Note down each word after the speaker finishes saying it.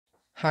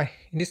Hi,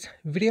 in this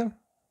video,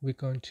 we're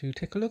going to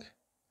take a look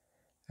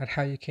at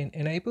how you can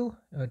enable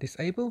or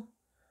disable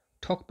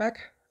TalkBack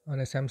on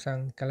the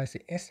Samsung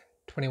Galaxy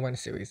S21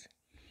 series.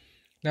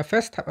 Now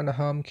first tap on the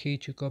home key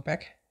to go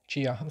back to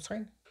your home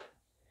screen,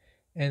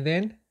 and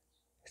then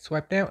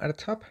swipe down at the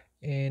top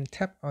and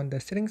tap on the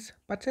settings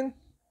button.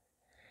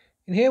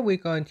 In here, we're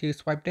going to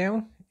swipe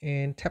down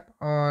and tap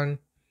on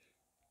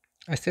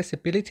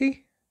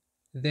accessibility,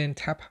 then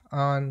tap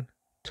on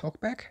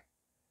TalkBack.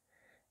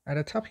 At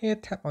the top here,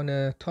 tap on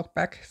the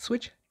TalkBack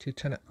switch to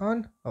turn it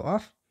on or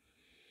off.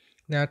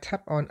 Now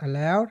tap on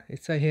allowed.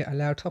 It says here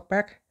allow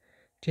TalkBack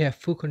to have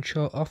full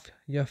control of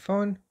your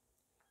phone.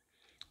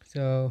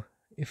 So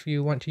if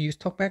you want to use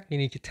TalkBack, you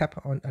need to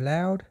tap on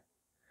allowed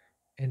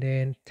and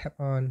then tap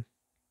on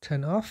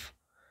turn off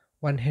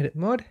one-handed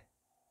mode.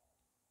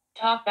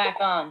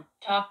 TalkBack on.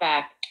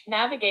 TalkBack.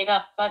 Navigate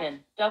up button.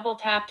 Double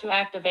tap to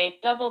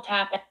activate. Double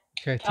tap.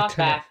 Okay, to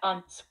TalkBack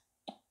on.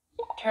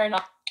 Turn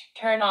off.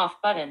 Turn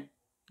off button.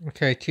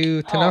 Okay,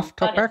 to turn Home off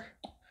TalkBack.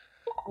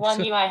 One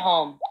So, UI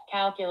home.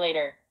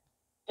 Calculator.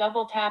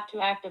 Double tap to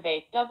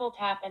activate. Double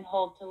tap and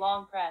hold to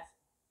long press.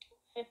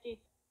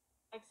 50.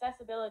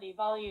 Accessibility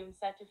volume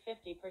set to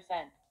 50%.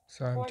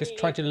 so I'm just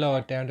trying to lower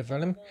down the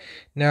volume.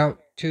 Now,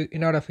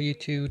 in order for you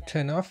to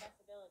turn off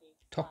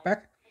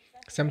TalkBack,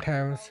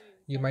 sometimes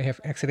you might have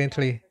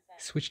accidentally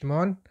switched them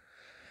on.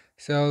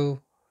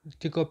 So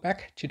to go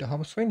back to the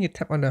home screen, you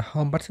tap on the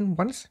home button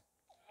once,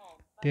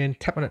 then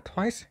tap on it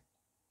twice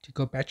to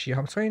go back to your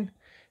home screen.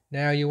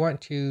 Now you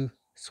want to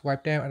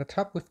swipe down at the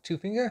top with two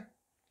fingers,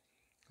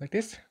 like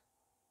this,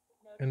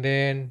 and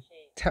then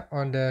tap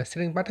on the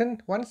setting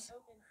button once,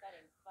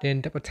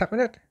 then double tap on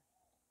it,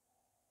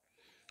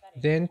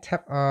 then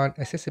tap on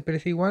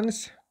accessibility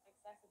once,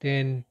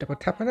 then double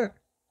tap on it,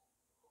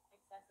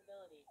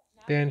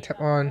 then tap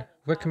on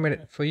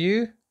recommended for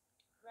you,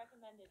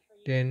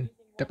 then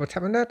double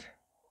tap on that,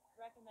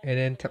 and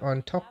then tap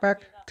on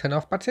TalkBack turn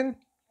off button,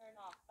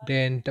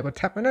 then double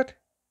tap on it,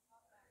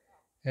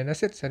 and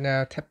that's it. So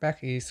now TalkBack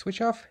is switch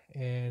off,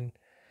 and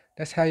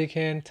that's how you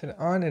can turn it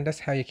on, and that's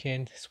how you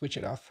can switch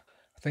it off.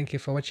 Thank you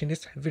for watching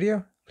this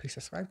video. Please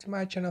subscribe to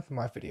my channel for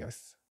more videos.